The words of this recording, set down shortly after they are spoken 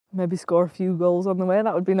Maybe score a few goals on the way,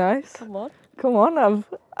 that would be nice. Come on. Come on,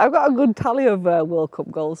 I've got a good tally of World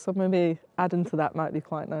Cup goals, so maybe adding to that might be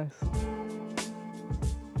quite nice.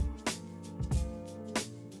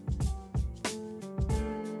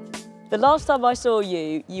 The last time I saw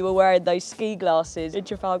you, you were wearing those ski glasses in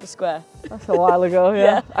Trafalgar Square. That's a while ago, yeah.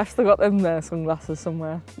 Yeah. I've still got them sunglasses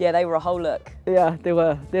somewhere. Yeah, they were a whole look. Yeah, they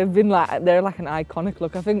were. They're like an iconic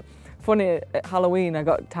look. I think, funny, at Halloween I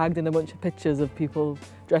got tagged in a bunch of pictures of people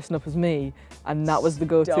dressing up as me, and that was the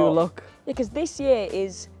go-to Stop. look. Yeah, because this year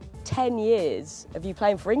is 10 years of you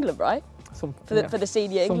playing for England, right? For the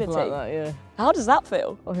senior England team. Something like that, yeah. How does that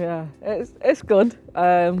feel? Oh yeah, it's good.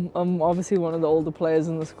 I'm obviously one of the older players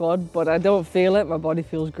in the squad, but I don't feel it. My body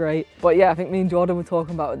feels great. But yeah, I think me and Jordan were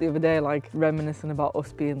talking about it the other day, like reminiscing about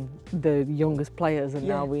us being the youngest players, and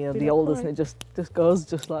now we are the oldest, and it just goes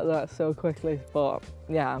just like that so quickly. But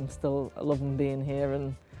yeah, I'm still loving being here,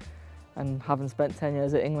 and having spent 10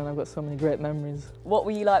 years at England, I've got so many great memories. What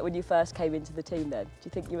were you like when you first came into the team then? Do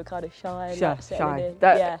you think you were kind of shy? Shy.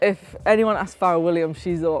 Yeah. If anyone asks Farrah Williams,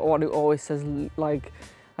 she's the one who always says, like,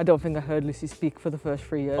 I don't think I heard Lucy speak for the first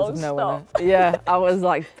 3 years of knowing her. Yeah, I was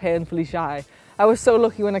like painfully shy. I was so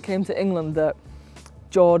lucky when I came to England that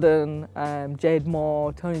Jordan, Jade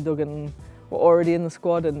Moore, Tony Duggan were already in the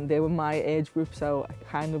squad, and they were my age group, so I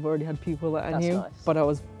kind of already had people that I knew. Nice. But I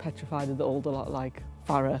was petrified of the older lot, like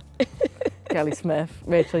Farrah, Kelly Smith,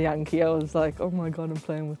 Rachel Yankee. I was like, oh my God, I'm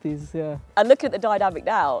playing with these, yeah. And looking at the dynamic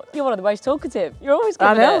now, you're one of the most talkative. You're always good.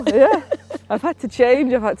 I know, yeah. I've had to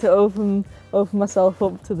change, I've had to open myself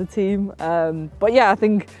up to the team. But yeah, I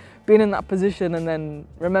think being in that position and then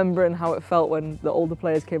remembering how it felt when the older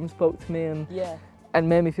players came and spoke to me and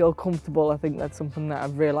made me feel comfortable, I think that's something that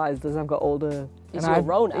I've realised as I've got older. It's your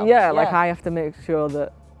role now. Yeah, like I have to make sure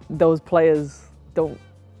that those players don't,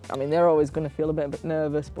 I mean, they're always going to feel a bit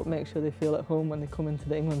nervous, but make sure they feel at home when they come into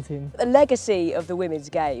the England team. The legacy of the women's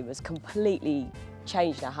game has completely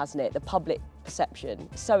changed now, hasn't it? The public perception,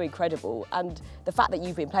 so incredible. And the fact that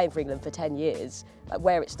you've been playing for England for 10 years, like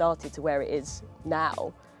where it started to where it is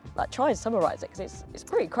now, like try and summarise it, because it's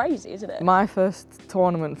pretty crazy, isn't it? My first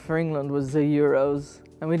tournament for England was the Euros,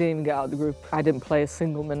 and we didn't even get out of the group. I didn't play a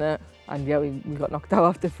single minute, and yeah, we got knocked out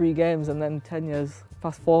after 3 games, and then 10 years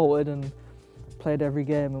fast forward and played every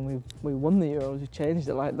game, and we won the Euros. We changed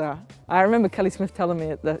it like that. I remember Kelly Smith telling me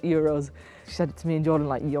at the Euros, she said it to me and Jordan,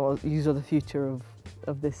 like, you are the future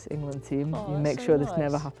of this England team. You make sure this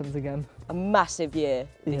never happens again. A massive year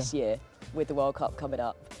this year with the World Cup coming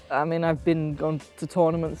up. I mean, I've been going to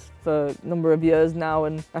tournaments for a number of years now,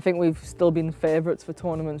 and I think we've still been favourites for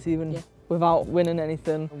tournaments even without winning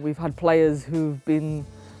anything. We've had players who've been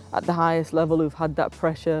at the highest level, who've had that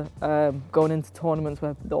pressure going into tournaments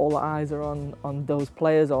where all the eyes are on those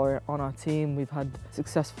players or on our team. We've had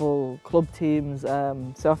successful club teams,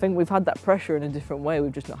 so I think we've had that pressure in a different way.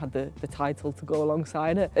 We've just not had the title to go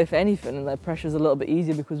alongside it. If anything, the pressure's a little bit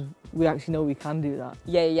easier because we actually know we can do that.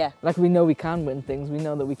 Yeah. Like, we know we can win things. We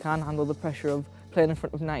know that we can handle the pressure of playing in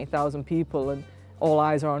front of 90,000 people, and all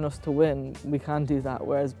eyes are on us to win. We can do that,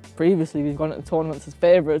 whereas previously we've gone into tournaments as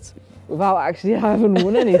favourites without actually having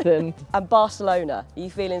won anything. And Barcelona, are you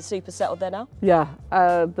feeling super settled there now? Yeah,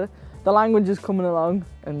 the language is coming along,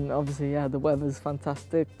 and obviously, yeah, the weather's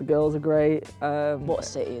fantastic, the girls are great. What a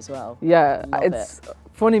city as well. Yeah, it's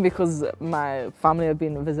funny because my family have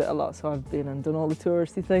been to visit a lot, so I've been and done all the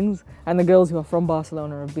touristy things, and the girls who are from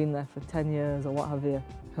Barcelona have been there for 10 years or what have you,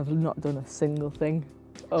 have not done a single thing.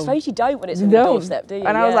 I suppose you don't when it's on your doorstep, do you?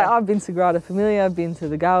 And I was like, I've been to Sagrada Familia, I've been to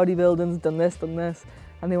the Gaudi buildings, done this.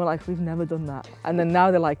 And they were like, we've never done that. And then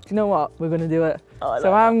now they're like, do you know what? We're going to do it.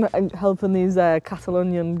 So I'm helping these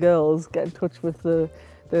Catalonian girls get in touch with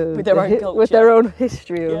their own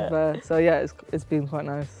history. So yeah, it's been quite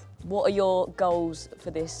nice. What are your goals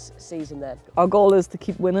for this season then? Our goal is to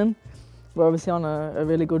keep winning. We're obviously on a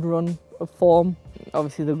really good run of form.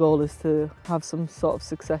 Obviously the goal is to have some sort of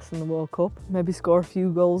success in the World Cup. Maybe score a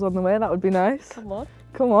few goals on the way, that would be nice. Come on.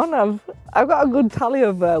 Come on, I've got a good tally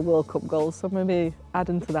of World Cup goals, so maybe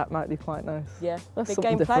adding to that might be quite nice. Yeah, that's big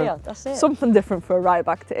game player, that's it. Something different for a right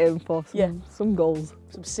back to aim for, some goals.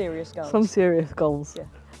 Some serious goals. Some serious goals. Yeah,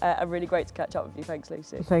 and really great to catch up with you, thanks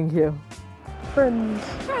Lucy. Thank you. Friends.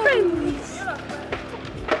 It's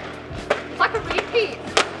like a repeat.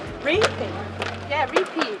 Repeat? Yeah,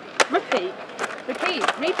 repeat. Repeat. Is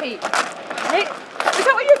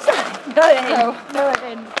that what you're saying? No, it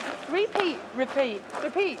didn't. Repeat. You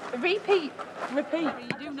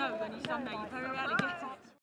do know when you stand there, you very rarely get